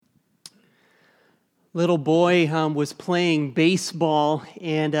Little boy was playing baseball,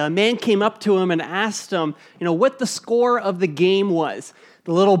 and a man came up to him and asked him, what the score of the game was.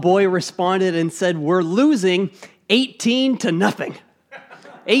 The little boy responded and said, "We're losing 18-0.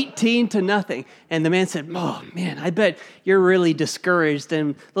 18-0. And the man said, "Oh, man, I bet you're really discouraged."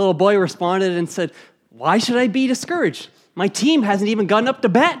 And the little boy responded and said, "Why should I be discouraged? My team hasn't even gotten up to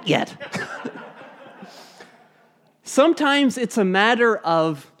bat yet." Sometimes it's a matter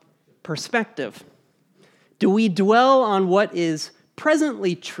of perspective. Do we dwell on what is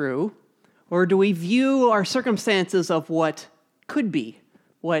presently true, or do we view our circumstances of what could be,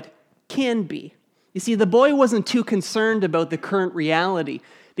 what can be? You see, the boy wasn't too concerned about the current reality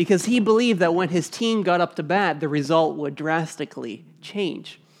because he believed that when his team got up to bat, the result would drastically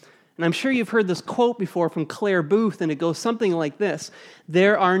change. And I'm sure you've heard this quote before from Claire Booth, and it goes something like this: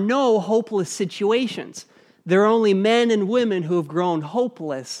 "There are no hopeless situations. There are only men and women who have grown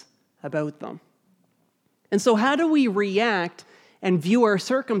hopeless about them." And so how do we react and view our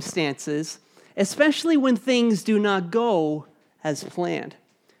circumstances, especially when things do not go as planned?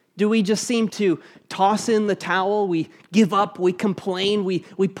 Do we just seem to toss in the towel? We give up, we complain, we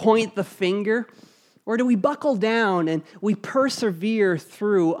point the finger? Or do we buckle down and we persevere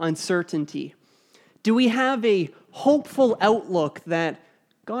through uncertainty? Do we have a hopeful outlook that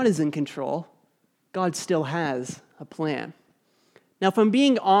God is in control? God still has a plan. Now, if I'm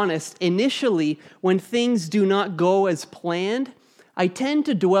being honest, initially, when things do not go as planned, I tend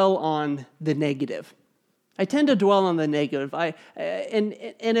to dwell on the negative. And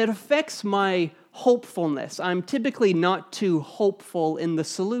it affects my hopefulness. I'm typically not too hopeful in the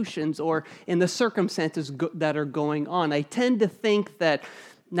solutions or in the circumstances that are going on. I tend to think that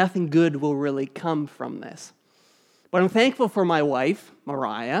nothing good will really come from this. But I'm thankful for my wife,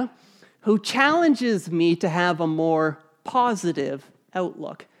 Mariah, who challenges me to have a more positive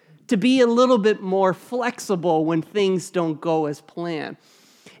outlook, to be a little bit more flexible when things don't go as planned.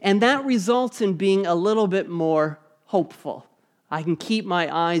 And that results in being a little bit more hopeful. I can keep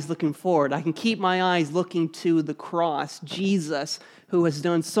my eyes looking forward. I can keep my eyes looking to the cross, Jesus, who has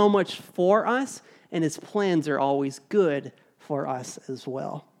done so much for us, and his plans are always good for us as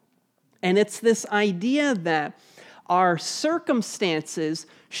well. And it's this idea that our circumstances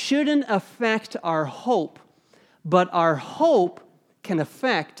shouldn't affect our hope, but our hope can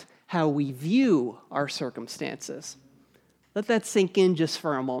affect how we view our circumstances. Let that sink in just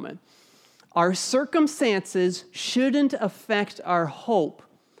for a moment. Our circumstances shouldn't affect our hope,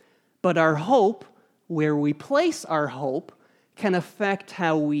 but our hope, where we place our hope, can affect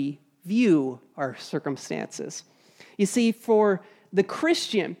how we view our circumstances. You see, for the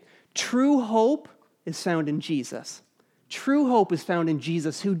Christian, true hope is found in Jesus. True hope is found in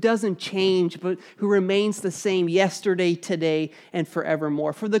Jesus, who doesn't change, but who remains the same yesterday, today, and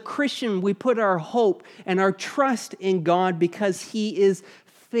forevermore. For the Christian, we put our hope and our trust in God because he is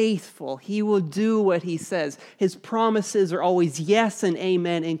faithful. He will do what he says. His promises are always yes and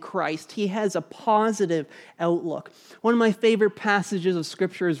amen in Christ. He has a positive outlook. One of my favorite passages of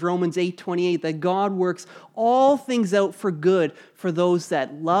Scripture is Romans 8:28, that God works all things out for good for those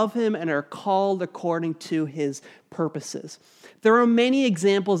that love him and are called according to his purposes. There are many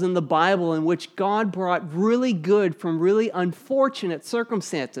examples in the Bible in which God brought really good from really unfortunate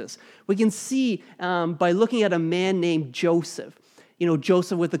circumstances. We can see by looking at a man named Joseph.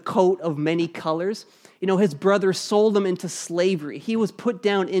 Joseph with a coat of many colors. His brothers sold him into slavery. He was put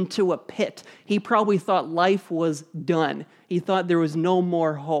down into a pit. He probably thought life was done. He thought there was no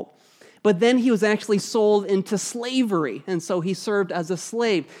more hope. But then he was actually sold into slavery, and so he served as a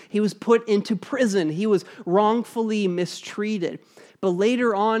slave. He was put into prison. He was wrongfully mistreated. But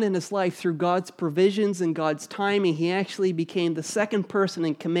later on in his life, through God's provisions and God's timing, he actually became the second person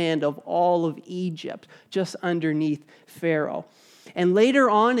in command of all of Egypt, just underneath Pharaoh. And later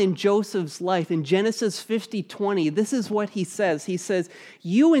on in Joseph's life, in Genesis 50:20, this is what he says. He says,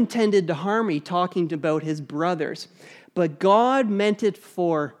 "You intended to harm me," talking about his brothers, "but God meant it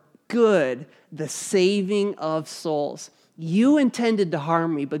for good, the saving of souls." You intended to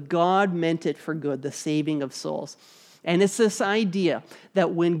harm me, but God meant it for good, the saving of souls. And it's this idea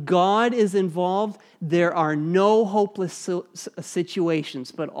that when God is involved, there are no hopeless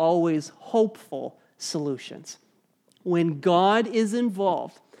situations, but always hopeful solutions. When God is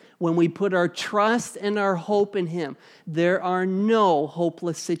involved, when we put our trust and our hope in him, there are no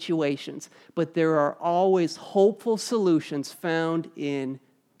hopeless situations, but there are always hopeful solutions found in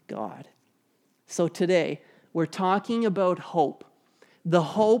God. So today, we're talking about hope, the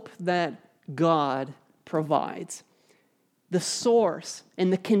hope that God provides, the source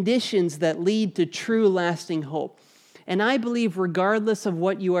and the conditions that lead to true lasting hope. And I believe regardless of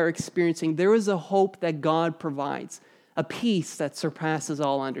what you are experiencing, there is a hope that God provides, a peace that surpasses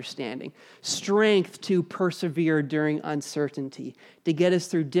all understanding, strength to persevere during uncertainty, to get us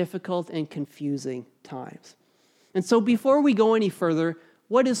through difficult and confusing times. And so before we go any further,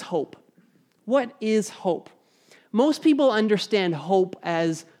 what is hope? What is hope? Most people understand hope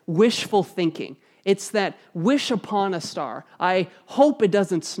as wishful thinking. It's that wish upon a star. I hope it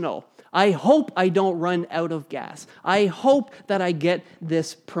doesn't snow. I hope I don't run out of gas. I hope that I get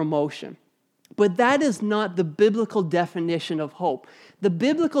this promotion. But that is not the biblical definition of hope. The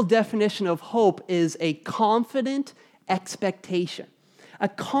biblical definition of hope is a confident expectation. A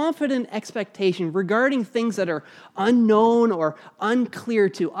confident expectation regarding things that are unknown or unclear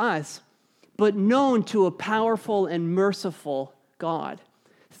to us, but known to a powerful and merciful God.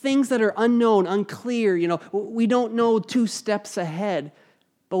 Things that are unknown, unclear, we don't know 2 steps ahead,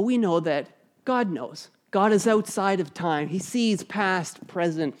 but we know that God knows. God is outside of time. He sees past,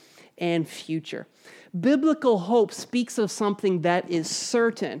 present, and future. Biblical hope speaks of something that is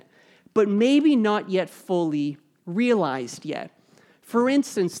certain, but maybe not yet fully realized yet. For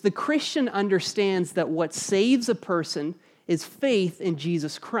instance, the Christian understands that what saves a person is faith in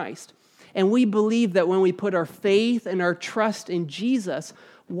Jesus Christ. And we believe that when we put our faith and our trust in Jesus,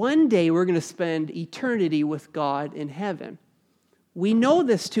 one day we're going to spend eternity with God in heaven. We know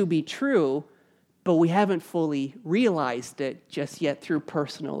this to be true, but we haven't fully realized it just yet through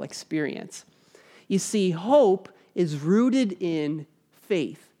personal experience. You see, hope is rooted in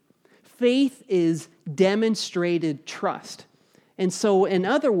faith. Faith is demonstrated trust. And so, in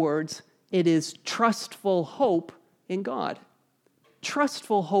other words, it is trustful hope in God.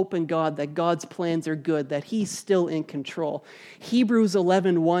 Trustful hope in God that God's plans are good, that He's still in control. Hebrews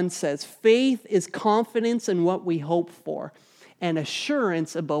 11:1 says, faith is confidence in what we hope for and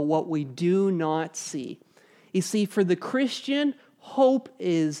assurance about what we do not see. You see, for the Christian, hope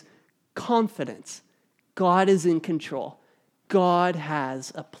is confidence. God is in control. God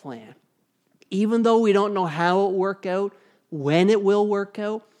has a plan. Even though we don't know how it will work out, when it will work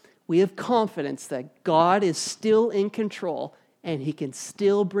out, we have confidence that God is still in control and He can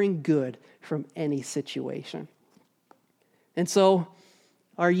still bring good from any situation. And so,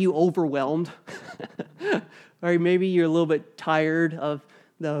 are you overwhelmed? Or maybe you're a little bit tired of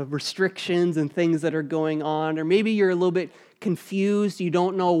the restrictions and things that are going on. Or maybe you're a little bit confused. You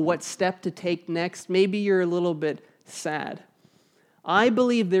don't know what step to take next. Maybe you're a little bit sad. I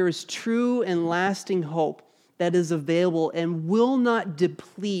believe there is true and lasting hope that is available and will not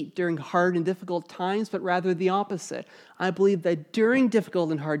deplete during hard and difficult times, but rather the opposite. I believe that during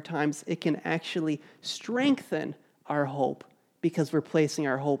difficult and hard times, it can actually strengthen our hope because we're placing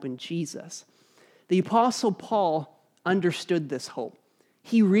our hope in Jesus. The Apostle Paul understood this hope.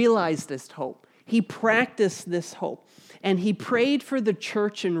 He realized this hope. He practiced this hope. And he prayed for the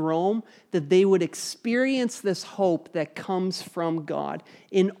church in Rome that they would experience this hope that comes from God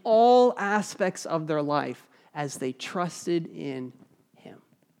in all aspects of their life as they trusted in Him.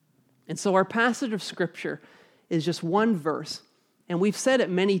 And so our passage of Scripture is just one verse. And we've said it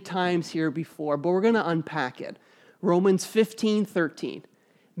many times here before, but we're going to unpack it. Romans 15:13.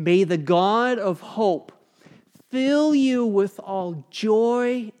 May the God of hope fill you with all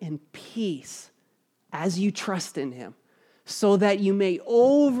joy and peace as you trust in Him, so that you may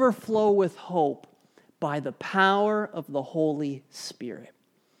overflow with hope by the power of the Holy Spirit.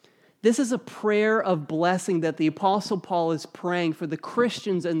 This is a prayer of blessing that the Apostle Paul is praying for the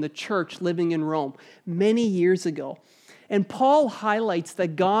Christians and the church living in Rome many years ago. And Paul highlights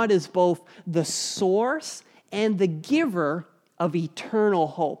that God is both the source and the giver of eternal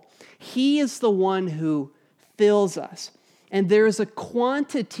hope. He is the one who fills us. And there is a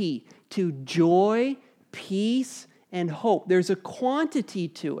quantity to joy, peace, and hope. There's a quantity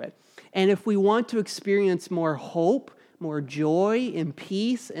to it. And if we want to experience more hope, more joy and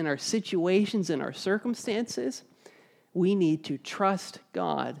peace in our situations and our circumstances, we need to trust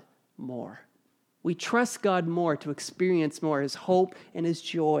God more. We trust God more to experience more His hope and His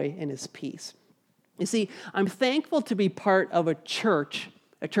joy and His peace. You see, I'm thankful to be part of a church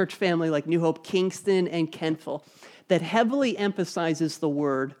family like New Hope Kingston and Kentville that heavily emphasizes the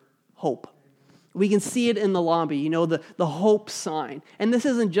word hope. We can see it in the lobby, the hope sign. And this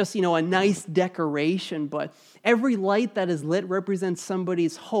isn't just, a nice decoration, but every light that is lit represents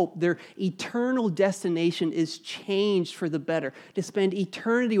somebody's hope. Their eternal destination is changed for the better, to spend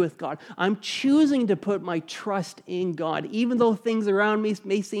eternity with God. I'm choosing to put my trust in God. Even though things around me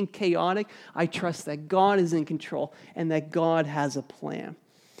may seem chaotic, I trust that God is in control and that God has a plan.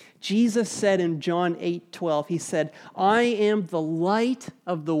 Jesus said in John 8:12, he said, I am the light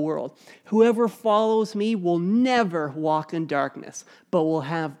of the world. Whoever follows me will never walk in darkness, but will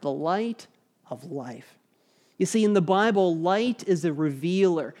have the light of life. You see, in the Bible, light is a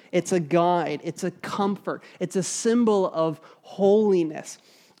revealer. It's a guide. It's a comfort. It's a symbol of holiness.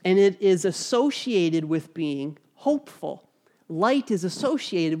 And it is associated with being hopeful. Light is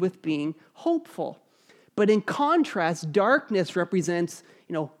associated with being hopeful. But in contrast, darkness represents,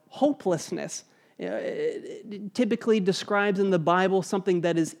 hopelessness. It typically describes in the Bible something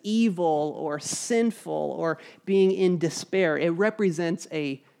that is evil or sinful or being in despair. It represents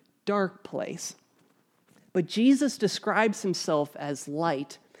a dark place. But Jesus describes himself as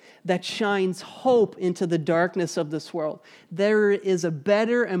light that shines hope into the darkness of this world. There is a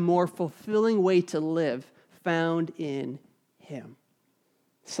better and more fulfilling way to live found in him.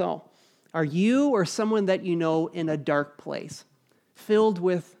 So, are you or someone that you know in a dark place, filled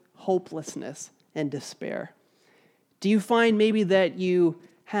with hopelessness and despair? Do you find maybe that you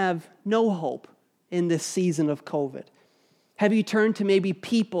have no hope in this season of COVID? Have you turned to maybe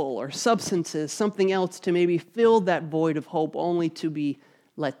people or substances, something else to maybe fill that void of hope only to be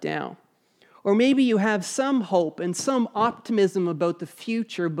let down? Or maybe you have some hope and some optimism about the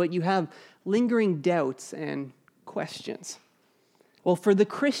future, but you have lingering doubts and questions. Well, for the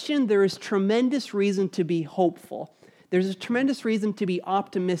Christian, there is tremendous reason to be hopeful. There's a tremendous reason to be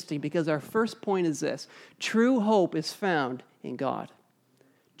optimistic because our first point is this: true hope is found in God.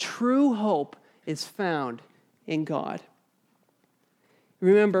 True hope is found in God.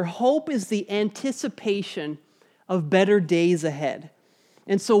 Remember, hope is the anticipation of better days ahead.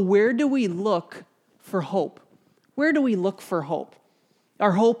 And so where do we look for hope? Where do we look for hope?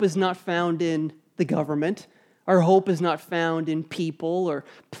 Our hope is not found in the government. Our hope is not found in people or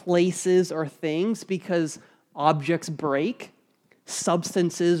places or things because objects break,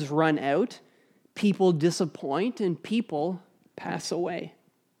 substances run out, people disappoint, and people pass away.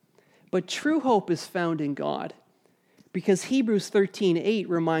 But true hope is found in God because Hebrews 13:8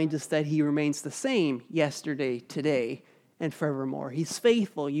 reminds us that he remains the same yesterday, today, and forevermore. He's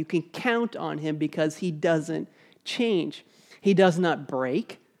faithful. You can count on him because he doesn't change. He does not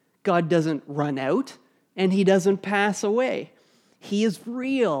break. God doesn't run out, and he doesn't pass away. He is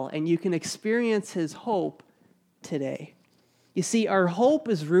real, and you can experience his hope today. You see, our hope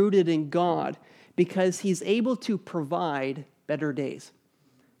is rooted in God because he's able to provide better days.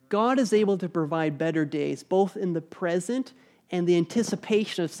 God is able to provide better days, both in the present and the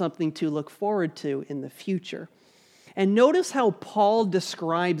anticipation of something to look forward to in the future. And notice how Paul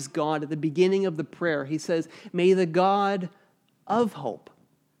describes God at the beginning of the prayer. He says, may the God of hope,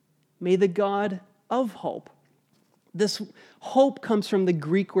 may the God of hope. This hope comes from the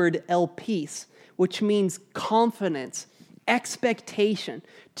Greek word elpis, which means confidence, expectation,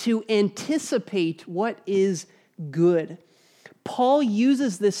 to anticipate what is good. Paul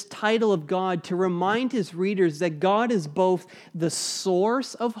uses this title of God to remind his readers that God is both the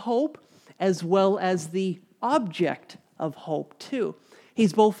source of hope as well as the object of hope too.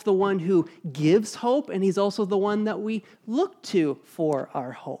 He's both the one who gives hope and he's also the one that we look to for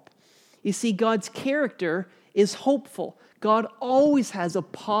our hope. You see, God's character is hopeful. God always has a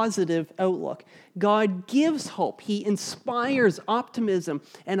positive outlook. God gives hope. He inspires optimism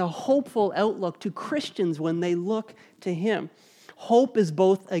and a hopeful outlook to Christians when they look to him. Hope is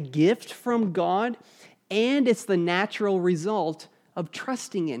both a gift from God and it's the natural result of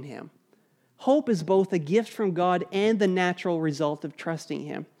trusting in him. Hope is both a gift from God and the natural result of trusting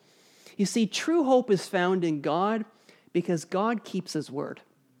him. You see, true hope is found in God because God keeps his word.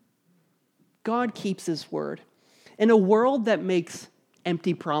 God keeps his word. In a world that makes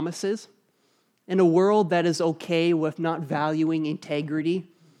empty promises, in a world that is okay with not valuing integrity,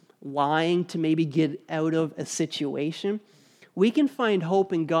 lying to maybe get out of a situation, we can find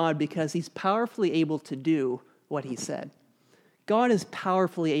hope in God because he's powerfully able to do what he said. God is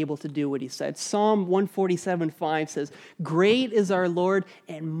powerfully able to do what he said. Psalm 147:5 says, "Great is our Lord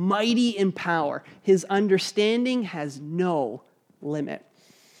and mighty in power. His understanding has no limit."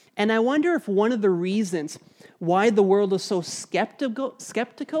 And I wonder if one of the reasons why the world is so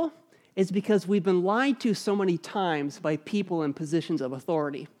skeptical is because we've been lied to so many times by people in positions of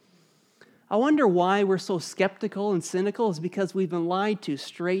authority. I wonder why we're so skeptical and cynical is because we've been lied to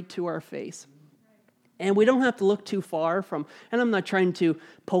straight to our face. And we don't have to look too far from, and I'm not trying to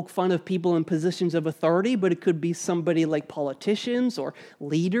poke fun of people in positions of authority, but it could be somebody like politicians or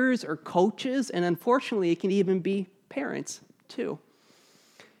leaders or coaches, and unfortunately it can even be parents too.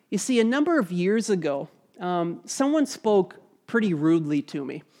 You see, a number of years ago, someone spoke pretty rudely to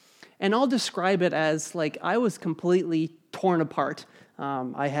me. And I'll describe it as like I was completely torn apart.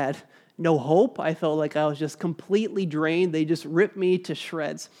 I had no hope. I felt like I was just completely drained. They just ripped me to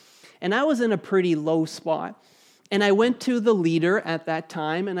shreds. And I was in a pretty low spot. And I went to the leader at that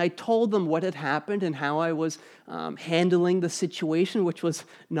time, and I told them what had happened and how I was handling the situation, which was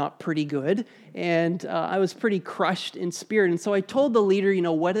not pretty good. And I was pretty crushed in spirit. And so I told the leader,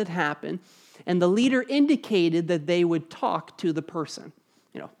 what had happened. And the leader indicated that they would talk to the person.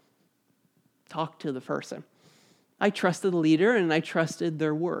 Talk to the person. I trusted the leader, and I trusted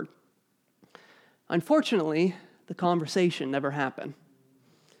their word. Unfortunately, the conversation never happened.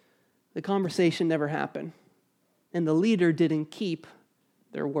 The conversation never happened. And the leader didn't keep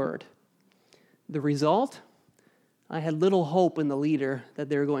their word. The result? I had little hope in the leader that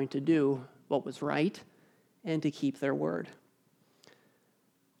they were going to do what was right and to keep their word.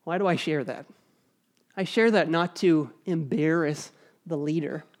 Why do I share that? I share that not to embarrass the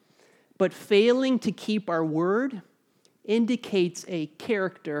leader, but failing to keep our word indicates a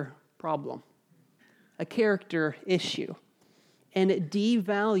character problem, a character issue, and it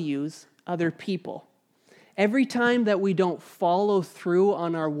devalues other people. Every time that we don't follow through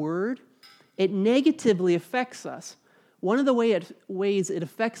on our word, it negatively affects us. One of the ways it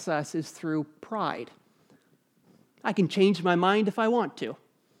affects us is through pride. I can change my mind if I want to.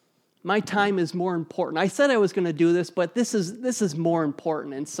 My time is more important. I said I was going to do this, but this is more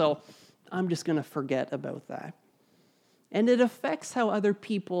important, and so I'm just going to forget about that. And it affects how other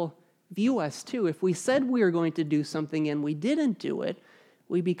people view us too. If we said we were going to do something and we didn't do it,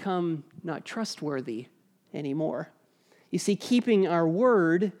 we become not trustworthy anymore. You see, keeping our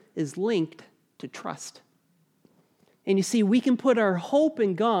word is linked to trust. And you see, we can put our hope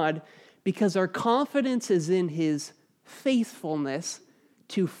in God because our confidence is in His faithfulness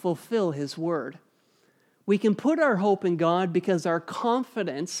to fulfill His word. We can put our hope in God because our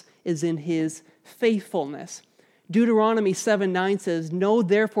confidence is in His faithfulness. Deuteronomy 7:9 says, "Know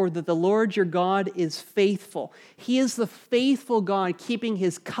therefore that the Lord your God is faithful. He is the faithful God, keeping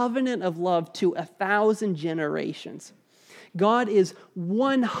His covenant of love to 1,000 generations." God is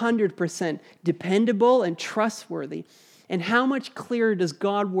 100% dependable and trustworthy. And how much clearer does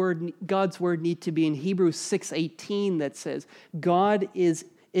God's word need to be in Hebrews 6:18 that says,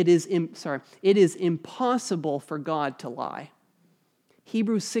 it is impossible for God to lie.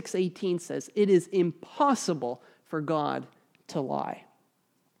 Hebrews 6:18 says, it is impossible for God to lie.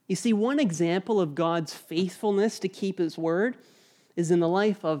 You see, one example of God's faithfulness to keep His word is in the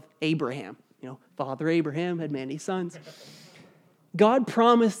life of Abraham. Father Abraham had many sons. God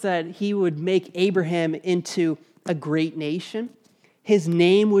promised that He would make Abraham into a great nation. His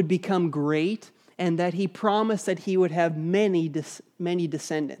name would become great, and that He promised that he would have many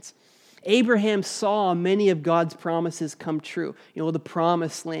descendants. Abraham saw many of God's promises come true, the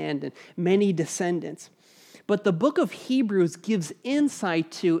promised land and many descendants. But the book of Hebrews gives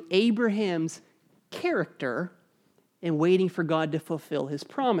insight to Abraham's character in waiting for God to fulfill His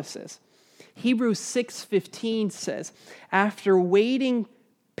promises. Hebrews 6:15 says, "After waiting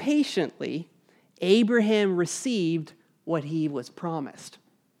patiently, Abraham received what he was promised."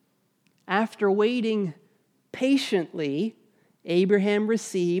 After waiting patiently, Abraham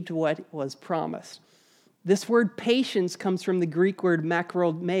received what was promised. This word patience comes from the Greek word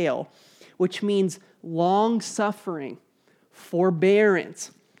makrothmeo, which means long-suffering,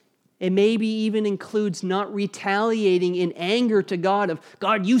 forbearance. It maybe even includes not retaliating in anger to God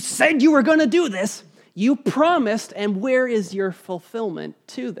God, you said you were going to do this. You promised, and where is your fulfillment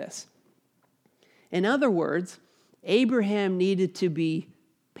to this? In other words, Abraham needed to be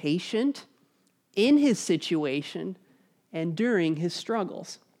patient in his situation and during his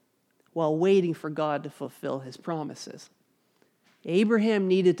struggles while waiting for God to fulfill His promises. Abraham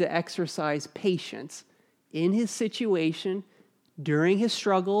needed to exercise patience in his situation during his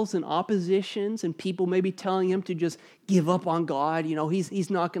struggles and oppositions, and people may be telling him to just give up on God. He's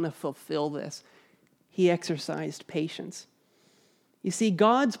not going to fulfill this. He exercised patience. You see,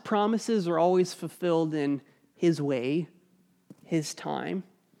 God's promises are always fulfilled in His way, His time.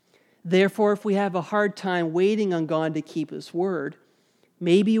 Therefore, if we have a hard time waiting on God to keep His word,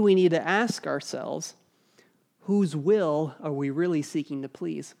 maybe we need to ask ourselves, whose will are we really seeking to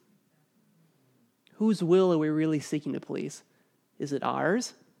please? Whose will are we really seeking to please? Is it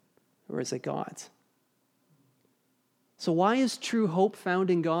ours or is it God's? So why is true hope found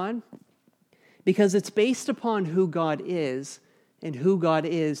in God? Because it's based upon who God is, and who God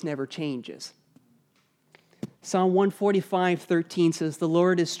is never changes. Psalm 145:13 says, "The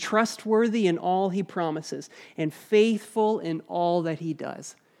Lord is trustworthy in all He promises and faithful in all that He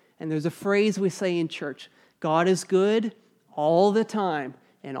does." And there's a phrase we say in church, God is good all the time,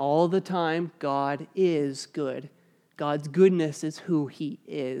 and all the time God is good. God's goodness is who he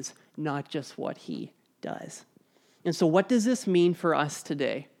is, not just what he does. And so what does this mean for us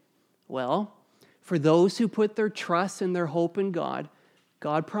today? Well, for those who put their trust and their hope in God,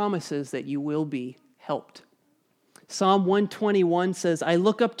 God promises that you will be helped. Psalm 121 says, I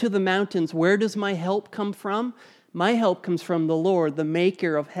look up to the mountains. Where does my help come from? My help comes from the Lord, the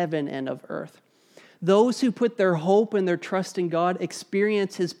maker of heaven and of earth. Those who put their hope and their trust in God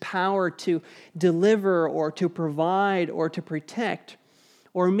experience his power to deliver or to provide or to protect,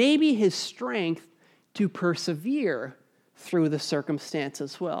 or maybe his strength to persevere through the circumstance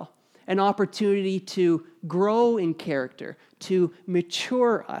as well. An opportunity to grow in character, to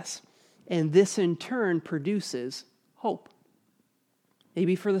mature us. And this in turn produces hope.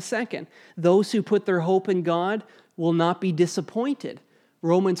 Maybe for the second, those who put their hope in God will not be disappointed.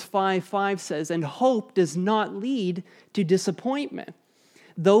 Romans 5:5 says, and hope does not lead to disappointment.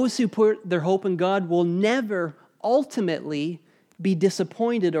 Those who put their hope in God will never ultimately be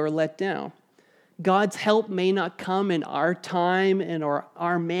disappointed or let down. God's help may not come in our time and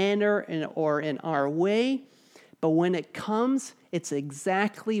our manner or in our way, but when it comes, it's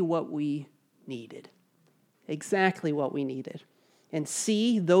exactly what we needed. Exactly what we needed. And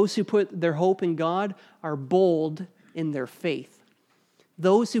see, those who put their hope in God are bold in their faith.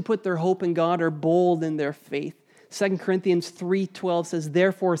 Those who put their hope in God are bold in their faith. 2 Corinthians 3:12 says,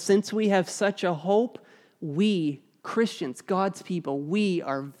 therefore, since we have such a hope, we, Christians, God's people, we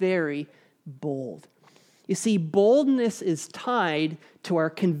are very bold. You see, boldness is tied to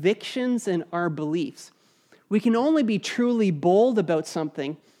our convictions and our beliefs. We can only be truly bold about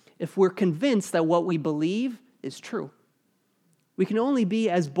something if we're convinced that what we believe is true. We can only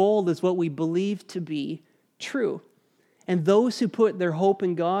be as bold as what we believe to be true. And those who put their hope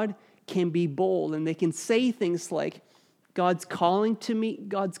in God can be bold, and they can say things like, God's calling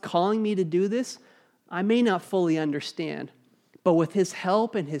me to do this. I may not fully understand, but with his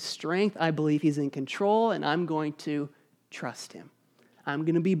help and his strength, I believe he's in control, and I'm going to trust him. I'm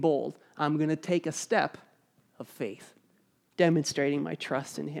going to be bold. I'm going to take a step of faith, demonstrating my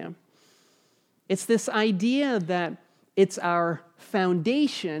trust in him. It's this idea that it's our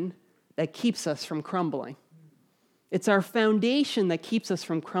foundation that keeps us from crumbling. It's our foundation that keeps us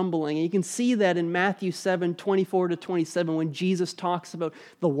from crumbling. And you can see that in Matthew 7:24-27, when Jesus talks about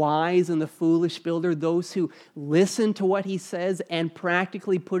the wise and the foolish builder. Those who listen to what he says and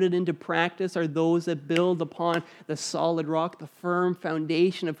practically put it into practice are those that build upon the solid rock, the firm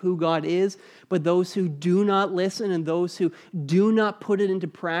foundation of who God is. But those who do not listen and those who do not put it into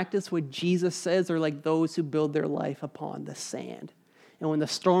practice, what Jesus says, are like those who build their life upon the sand. And when the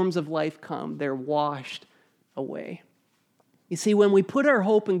storms of life come, they're washed away. You see, when we put our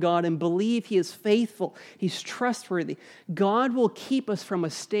hope in God and believe he is faithful, he's trustworthy, God will keep us from a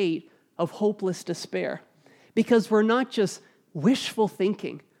state of hopeless despair, because we're not just wishful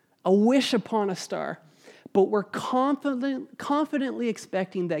thinking, a wish upon a star, but we're confidently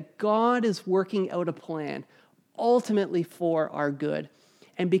expecting that God is working out a plan ultimately for our good.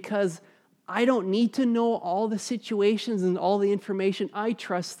 And because I don't need to know all the situations and all the information, I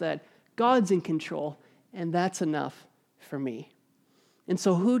trust that God's in control. And that's enough for me. And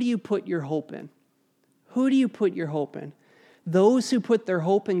so who do you put your hope in? Who do you put your hope in? Those who put their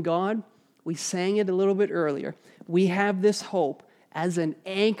hope in God, we sang it a little bit earlier. We have this hope as an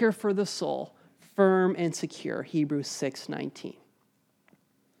anchor for the soul, firm and secure, Hebrews 6:19.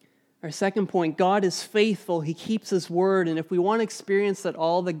 Our second point, God is faithful. He keeps his word. And if we want to experience that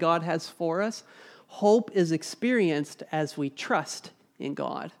all that God has for us, hope is experienced as we trust in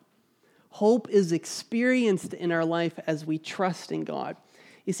God. Hope is experienced in our life as we trust in God.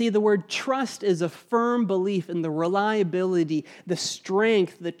 You see, the word trust is a firm belief in the reliability, the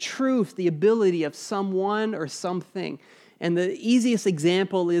strength, the truth, the ability of someone or something. And the easiest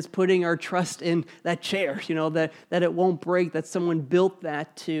example is putting our trust in that chair, that it won't break, that someone built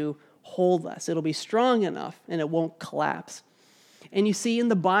that to hold us. It'll be strong enough and it won't collapse. And you see, in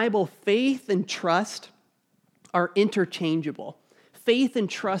the Bible, faith and trust are interchangeable. Faith and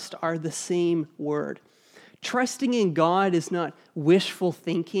trust are the same word. Trusting in God is not wishful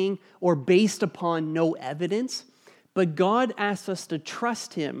thinking or based upon no evidence, but God asks us to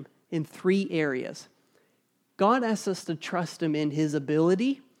trust him in three areas. God asks us to trust him in his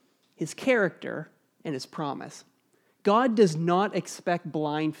ability, his character, and his promise. God does not expect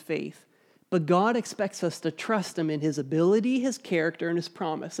blind faith, but God expects us to trust him in his ability, his character, and his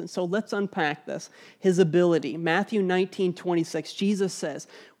promise. And so let's unpack this. His ability. Matthew 19:26, Jesus says,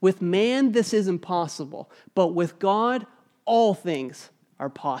 with man this is impossible, but with God all things are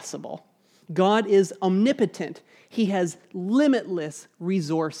possible. God is omnipotent. He has limitless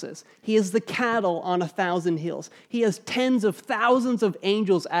resources. He is the cattle on 1,000 hills. He has tens of thousands of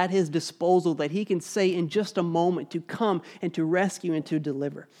angels at his disposal that he can say in just a moment to come and to rescue and to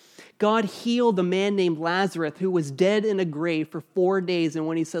deliver. God healed a man named Lazarus who was dead in a grave for 4 days. And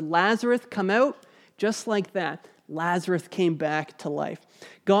when he said, "Lazarus, come out," just like that, Lazarus came back to life.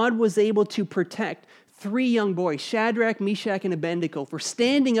 God was able to protect 3 young boys, Shadrach, Meshach, and Abednego, for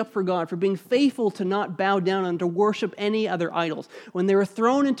standing up for God, for being faithful to not bow down and to worship any other idols. When they were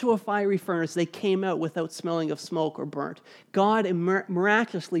thrown into a fiery furnace, they came out without smelling of smoke or burnt. God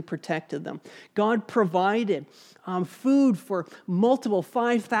miraculously protected them. God provided food for multiple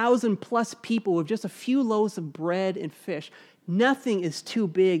 5,000 plus people with just a few loaves of bread and fish. Nothing is too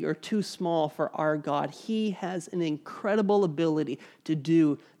big or too small for our God. He has an incredible ability to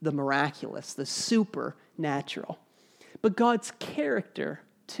do the miraculous, the supernatural. But God's character,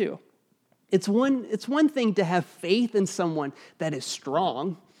 too. It's one thing to have faith in someone that is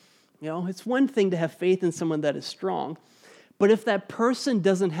strong. It's one thing to have faith in someone that is strong. But if that person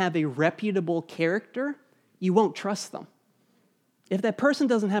doesn't have a reputable character, you won't trust them. If that person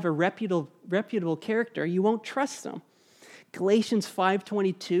doesn't have a reputable character, you won't trust them. Galatians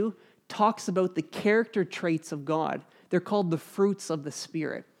 5:22 talks about the character traits of God. They're called the fruits of the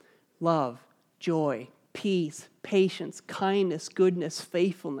Spirit: love, joy, peace, patience, kindness, goodness,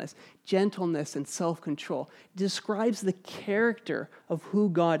 faithfulness, gentleness, and self-control. It describes the character of who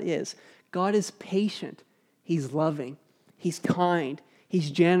God is. God is patient. He's loving. He's kind.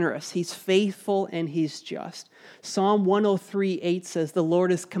 He's generous. He's faithful, and he's just. Psalm 103:8 says, "The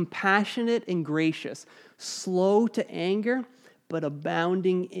Lord is compassionate and gracious, slow to anger, but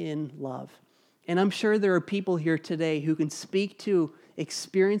abounding in love." And I'm sure there are people here today who can speak to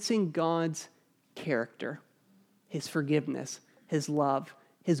experiencing God's character, his forgiveness, his love,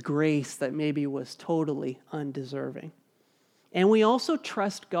 his grace that maybe was totally undeserving. And we also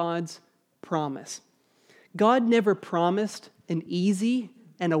trust God's promise. God never promised an easy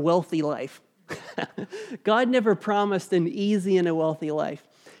and a wealthy life. God never promised an easy and a wealthy life,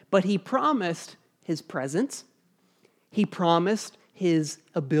 but he promised his presence. He promised his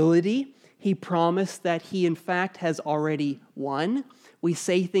ability. He promised that he, in fact, has already won. We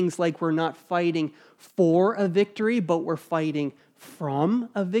say things like we're not fighting for a victory, but we're fighting from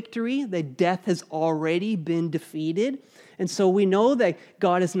a victory, that death has already been defeated. And so we know that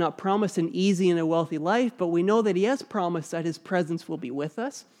God has not promised an easy and a wealthy life, but we know that he has promised that his presence will be with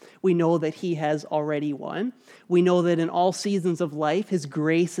us. We know that he has already won. We know that in all seasons of life, his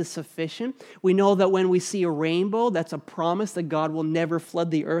grace is sufficient. We know that when we see a rainbow, that's a promise that God will never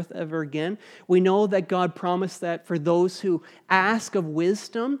flood the earth ever again. We know that God promised that for those who ask of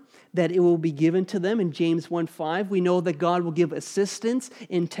wisdom, that it will be given to them in James 1:5. We know that God will give assistance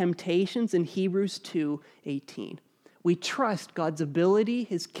in temptations in Hebrews 2:18. We trust God's ability,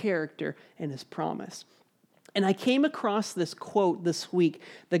 his character, and his promise. And I came across this quote this week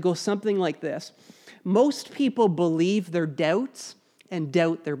that goes something like this: "Most people believe their doubts and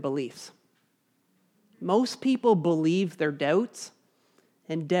doubt their beliefs." Most people believe their doubts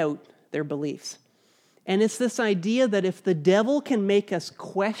and doubt their beliefs. And it's this idea that if the devil can make us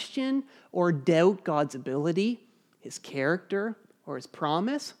question or doubt God's ability, his character, or his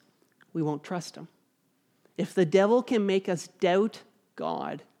promise, we won't trust him. If the devil can make us doubt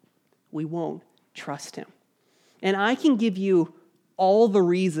God, we won't trust him. And I can give you all the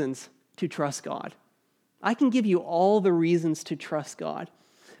reasons to trust God. I can give you all the reasons to trust God.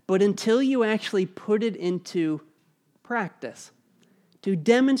 But until you actually put it into practice, to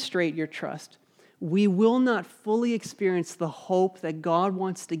demonstrate your trust, we will not fully experience the hope that God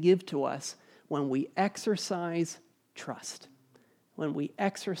wants to give to us when we exercise trust. When we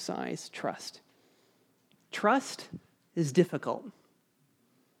exercise trust. Trust is difficult.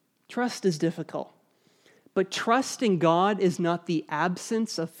 Trust is difficult. But trust in God is not the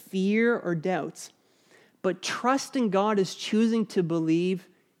absence of fear or doubts. But trust in God is choosing to believe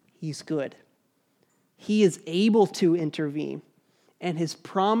he's good. He is able to intervene. And his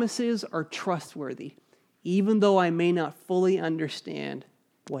promises are trustworthy, even though I may not fully understand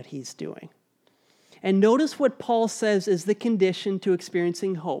what he's doing. And notice what Paul says is the condition to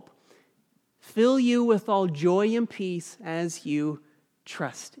experiencing hope. Fill you with all joy and peace as you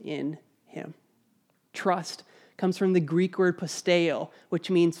trust in him. Trust comes from the Greek word pisteo, which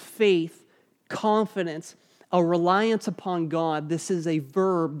means faith, confidence, a reliance upon God. This is a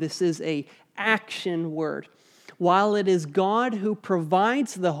verb. This is an action word. While it is God who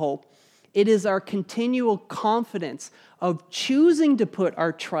provides the hope, it is our continual confidence of choosing to put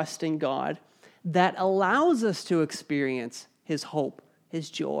our trust in God that allows us to experience his hope, his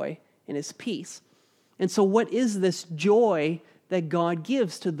joy, in his peace. And so what is this joy that God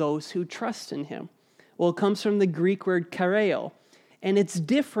gives to those who trust in him? Well, it comes from the Greek word kareo, and it's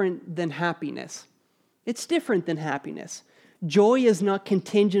different than happiness. It's different than happiness. Joy is not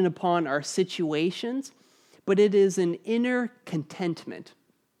contingent upon our situations, but it is an inner contentment.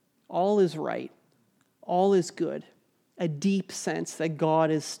 All is right. All is good. A deep sense that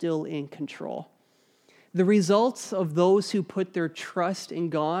God is still in control. The results of those who put their trust in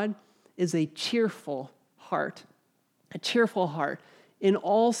God is a cheerful heart. A cheerful heart in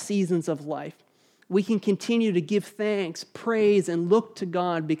all seasons of life. We can continue to give thanks, praise, and look to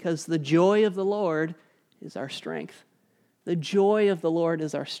God because the joy of the Lord is our strength. The joy of the Lord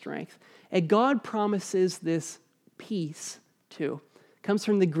is our strength. And God promises this peace too. It comes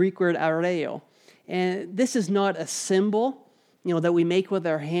from the Greek word areo. And this is not a symbol, that we make with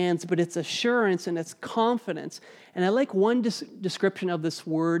our hands, but it's assurance and it's confidence. And I like one description of this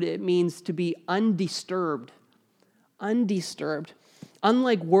word. It means to be undisturbed. Undisturbed.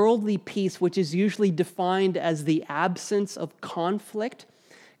 Unlike worldly peace, which is usually defined as the absence of conflict,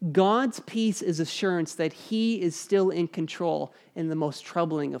 God's peace is assurance that he is still in control in the most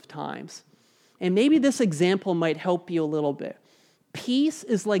troubling of times. And maybe this example might help you a little bit. Peace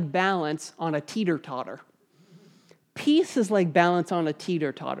is like balance on a teeter-totter. Peace is like balance on a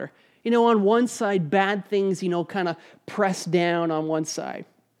teeter-totter. On one side, bad things, kind of press down on one side.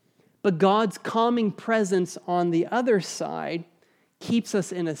 But God's calming presence on the other side keeps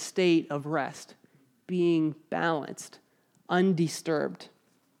us in a state of rest, being balanced, undisturbed.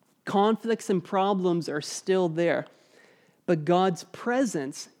 Conflicts and problems are still there, but God's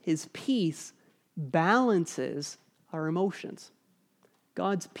presence, his peace, balances our emotions.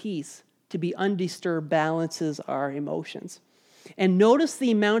 God's peace, to be undisturbed, balances our emotions. And notice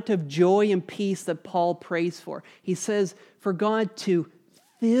the amount of joy and peace that Paul prays for. He says, for God to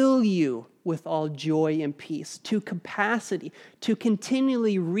fill you with all joy and peace, to capacity, to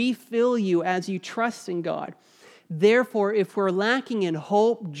continually refill you as you trust in God. Therefore, if we're lacking in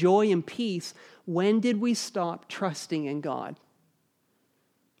hope, joy, and peace, when did we stop trusting in God?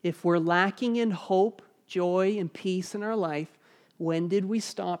 If we're lacking in hope, joy, and peace in our life, when did we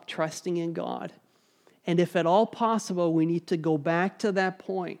stop trusting in God? And if at all possible, we need to go back to that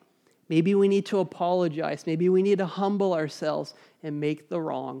point. Maybe we need to apologize. Maybe we need to humble ourselves and make the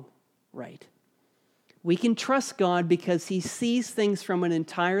wrong right. We can trust God because he sees things from an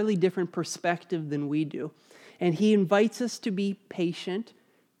entirely different perspective than we do. And he invites us to be patient,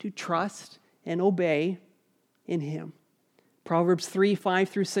 to trust and obey in him. Proverbs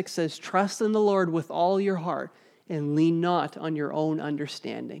 3:5-6 says, trust in the Lord with all your heart and lean not on your own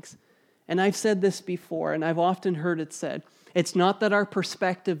understandings. And I've said this before, and I've often heard it said, it's not that our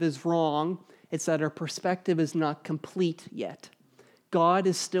perspective is wrong, it's that our perspective is not complete yet. God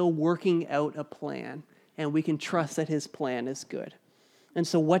is still working out a plan, and we can trust that his plan is good. And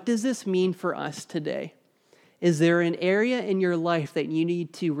so what does this mean for us today? Is there an area in your life that you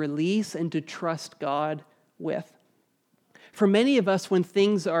need to release and to trust God with? For many of us, when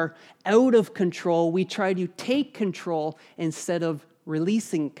things are out of control, we try to take control instead of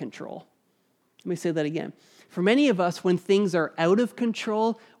releasing control. Let me say that again. For many of us, when things are out of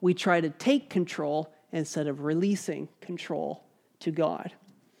control, we try to take control instead of releasing control to God.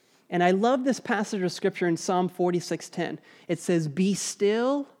 And I love this passage of scripture in Psalm 46:10. It says, be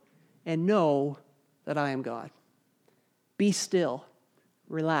still and know that I am God. Be still,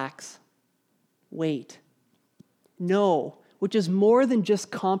 relax, wait. Know, which is more than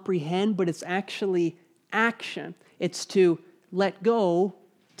just comprehend, but it's actually action. It's to let go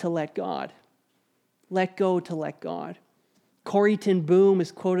to let God. Let go to let God. Corrie ten Boom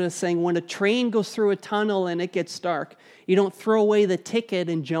is quoted as saying, when a train goes through a tunnel and it gets dark, you don't throw away the ticket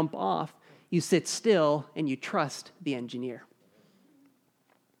and jump off. You sit still and you trust the engineer.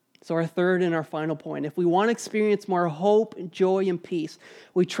 So our third and our final point, if we want to experience more hope, joy, and peace,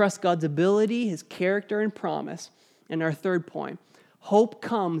 we trust God's ability, his character, and promise. And our third point, hope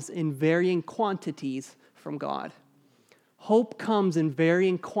comes in varying quantities from God. Hope comes in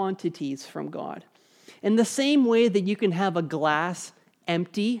varying quantities from God. In the same way that you can have a glass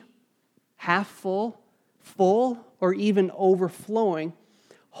empty, half full, or even overflowing,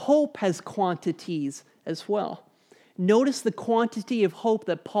 hope has quantities as well. Notice the quantity of hope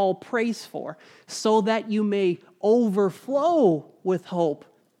that Paul prays for, so that you may overflow with hope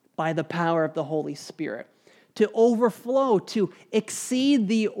by the power of the Holy Spirit. To overflow, to exceed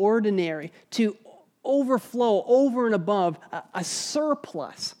the ordinary, to overflow over and above, a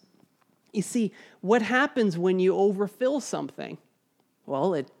surplus. You see, what happens when you overfill something?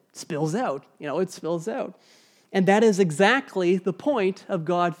 Well, it spills out. It spills out. And that is exactly the point of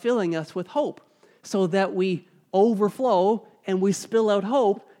God filling us with hope, so that we overflow and we spill out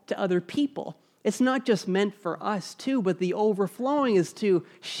hope to other people. It's not just meant for us too, but the overflowing is to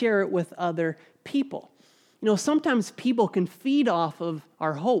share it with other people. Sometimes people can feed off of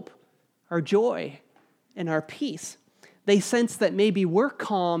our hope, our joy, and our peace. They sense that maybe we're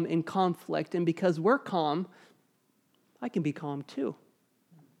calm in conflict, and because we're calm, I can be calm too.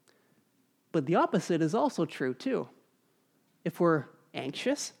 But the opposite is also true too. If we're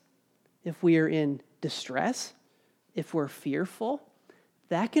anxious, if we are in distress, if we're fearful,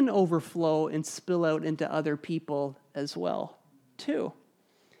 that can overflow and spill out into other people as well too.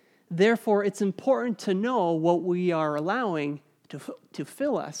 Therefore, it's important to know what we are allowing to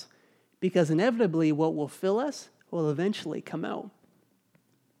fill us, because inevitably what will fill us will eventually come out.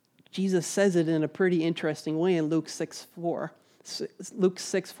 Jesus says it in a pretty interesting way in Luke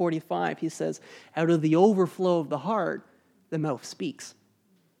 6:45. He says, out of the overflow of the heart, the mouth speaks.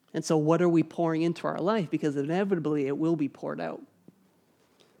 And so what are we pouring into our life? Because inevitably it will be poured out.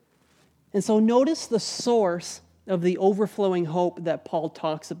 And so notice the source of the overflowing hope that Paul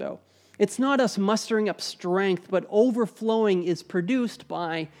talks about. It's not us mustering up strength, but overflowing is produced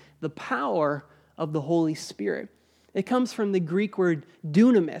by the power of the Holy Spirit. It comes from the Greek word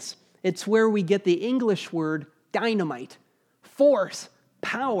dunamis. It's where we get the English word dynamite, force,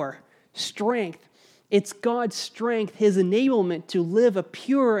 power, strength. It's God's strength, His enablement to live a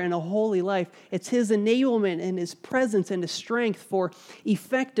pure and a holy life. It's His enablement and His presence and His strength for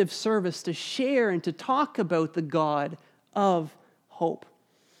effective service to share and to talk about the God of hope.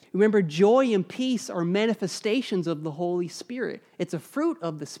 Remember, joy and peace are manifestations of the Holy Spirit. It's a fruit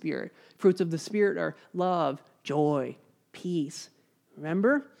of the Spirit. Fruits of the Spirit are love, joy, peace.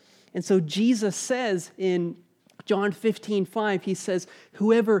 Remember? And so Jesus says in John 15:5, He says,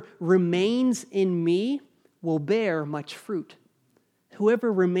 whoever remains in me will bear much fruit.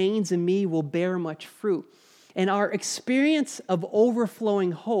 Whoever remains in me will bear much fruit. And our experience of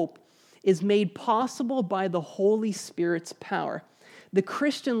overflowing hope is made possible by the Holy Spirit's power. The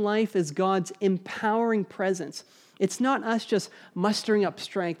Christian life is God's empowering presence. It's not us just mustering up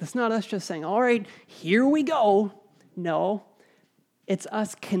strength. It's not us just saying, all right, here we go. No, it's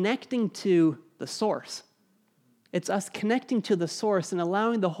us connecting to the source. It's us connecting to the source and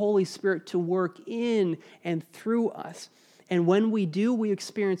allowing the Holy Spirit to work in and through us. And when we do, we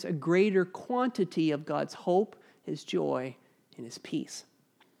experience a greater quantity of God's hope, His joy, and His peace.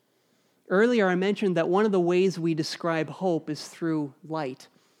 Earlier, I mentioned that one of the ways we describe hope is through light.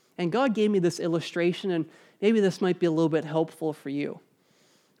 And God gave me this illustration, and maybe this might be a little bit helpful for you.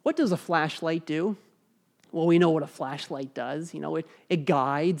 What does a flashlight do? Well, we know what a flashlight does. It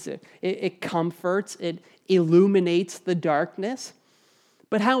guides, it comforts, it illuminates the darkness.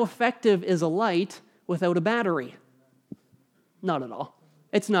 But how effective is a light without a battery? Not at all.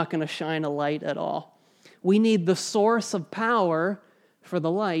 It's not going to shine a light at all. We need the source of power for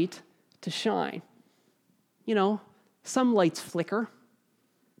the light to shine. Some lights flicker.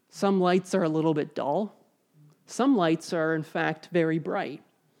 Some lights are a little bit dull. Some lights are, in fact, very bright.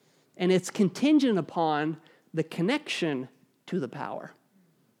 And it's contingent upon the connection to the power.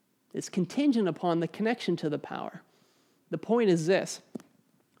 It's contingent upon the connection to the power. The point is this: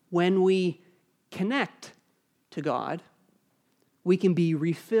 when we connect to God, we can be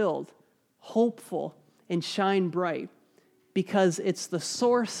refilled, hopeful, and shine bright, because it's the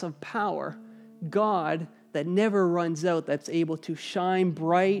source of power, God, that never runs out, that's able to shine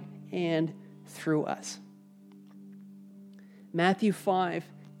bright and through us. Matthew 5,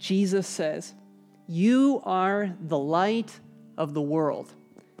 Jesus says, you are the light of the world.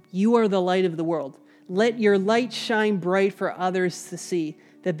 You are the light of the world. Let your light shine bright for others to see,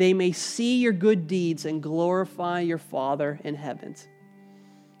 that they may see your good deeds and glorify your Father in heavens.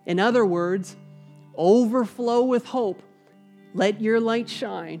 In other words, overflow with hope. Let your light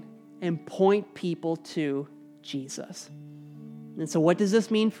shine and point people to Jesus. And so what does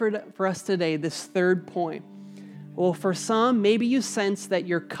this mean for us today, this third point? Well, for some, maybe you sense that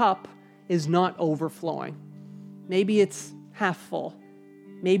your cup is not overflowing. Maybe it's half full.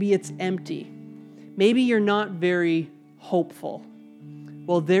 Maybe it's empty. Maybe you're not very hopeful.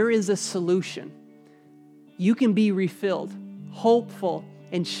 Well, there is a solution. You can be refilled, hopeful,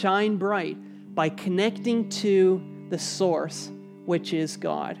 and shine bright by connecting to the source, which is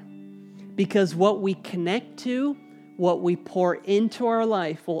God. Because what we connect to, what we pour into our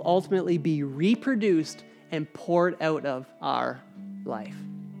life, will ultimately be reproduced and poured out of our life.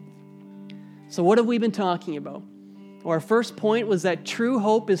 So what have we been talking about? Well, our first point was that true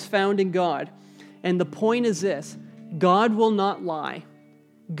hope is found in God. And the point is this: God will not lie.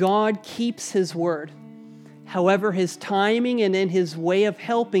 God keeps His word. However, his timing and in his way of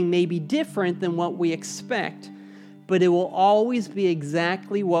helping may be different than what we expect, but it will always be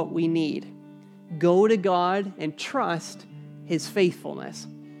exactly what we need. Go to God and trust his faithfulness.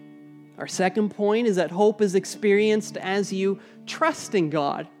 Our second point is that hope is experienced as you trust in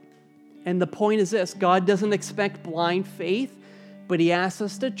God. And the point is this: God doesn't expect blind faith, but he asks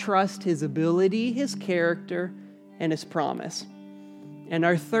us to trust his ability, his character, and his promise. And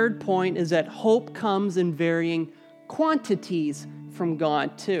our third point is that hope comes in varying quantities from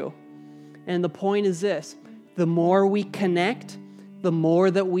God too. And the point is this: the more we connect, the more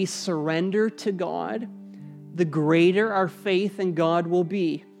that we surrender to God, the greater our faith in God will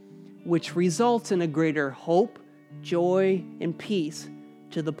be, which results in a greater hope, joy, and peace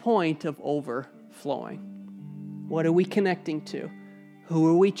to the point of overflowing. What are we connecting to? Who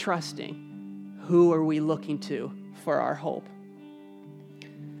are we trusting? Who are we looking to for our hope?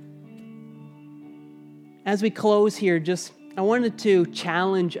 As we close here, I wanted to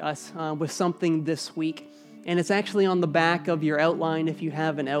challenge us with something this week. And it's actually on the back of your outline if you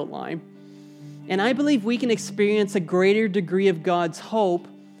have an outline. And I believe we can experience a greater degree of God's hope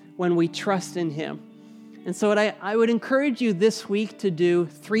when we trust in him. And so I would encourage you this week to do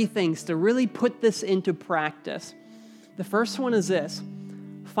 3 things to really put this into practice. The first one is this: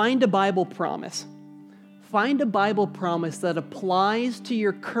 find a Bible promise. Find a Bible promise that applies to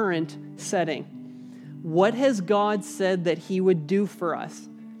your current setting. What has God said that he would do for us?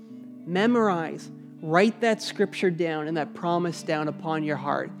 Memorize. Write that scripture down and that promise down upon your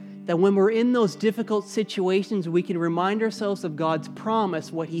heart. That when we're in those difficult situations, we can remind ourselves of God's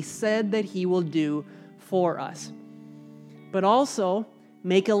promise, what he said that he will do for us. But also,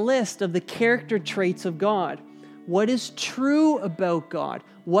 make a list of the character traits of God. What is true about God?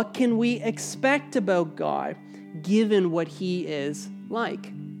 What can we expect about God, given what he is like?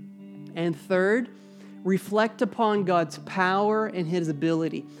 And third, reflect upon God's power and his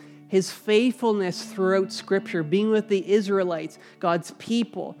ability. His faithfulness throughout Scripture, being with the Israelites, God's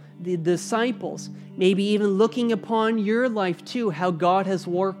people, the disciples, maybe even looking upon your life too, how God has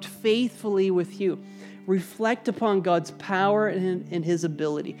worked faithfully with you. Reflect upon God's power and his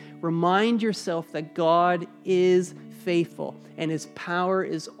ability. Remind yourself that God is faithful and his power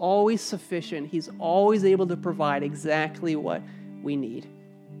is always sufficient. He's always able to provide exactly what we need.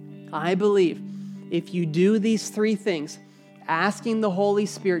 I believe if you do these 3 things, asking the Holy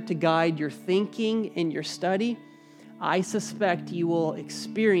Spirit to guide your thinking and your study, I suspect you will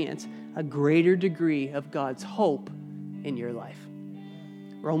experience a greater degree of God's hope in your life.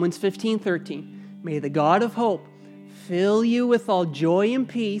 Romans 15:13. May the God of hope fill you with all joy and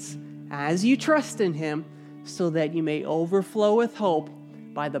peace as you trust in him, so that you may overflow with hope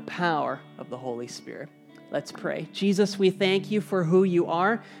by the power of the Holy Spirit. Let's pray. Jesus, we thank you for who you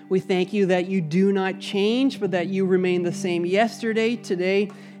are. We thank you that you do not change, but that you remain the same yesterday,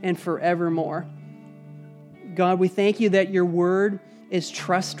 today, and forevermore. God, we thank you that your word is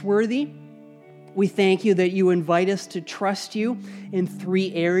trustworthy. We thank you that you invite us to trust you in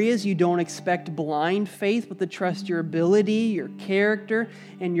 3 areas. You don't expect blind faith, but to trust your ability, your character,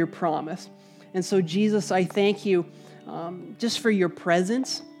 and your promise. And so, Jesus, I thank you just for your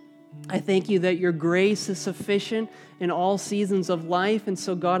presence. I thank you that your grace is sufficient in all seasons of life. And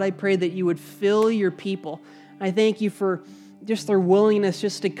so, God, I pray that you would fill your people. I thank you for just their willingness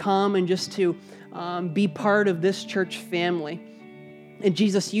just to come and just to be part of this church family. And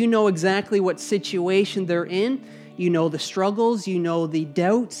Jesus, you know exactly what situation they're in. You know the struggles, you know the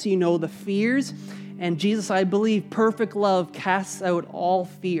doubts, you know the fears. And Jesus, I believe perfect love casts out all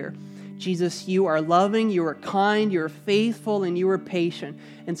fear. Jesus, you are loving, you are kind, you are faithful, and you are patient.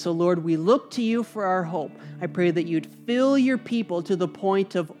 And so, Lord, we look to you for our hope. I pray that you'd fill your people to the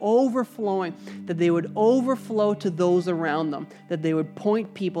point of overflowing, that they would overflow to those around them, that they would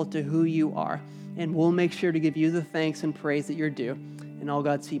point people to who you are. And we'll make sure to give you the thanks and praise that you're due. And all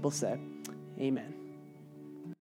God's people said, amen.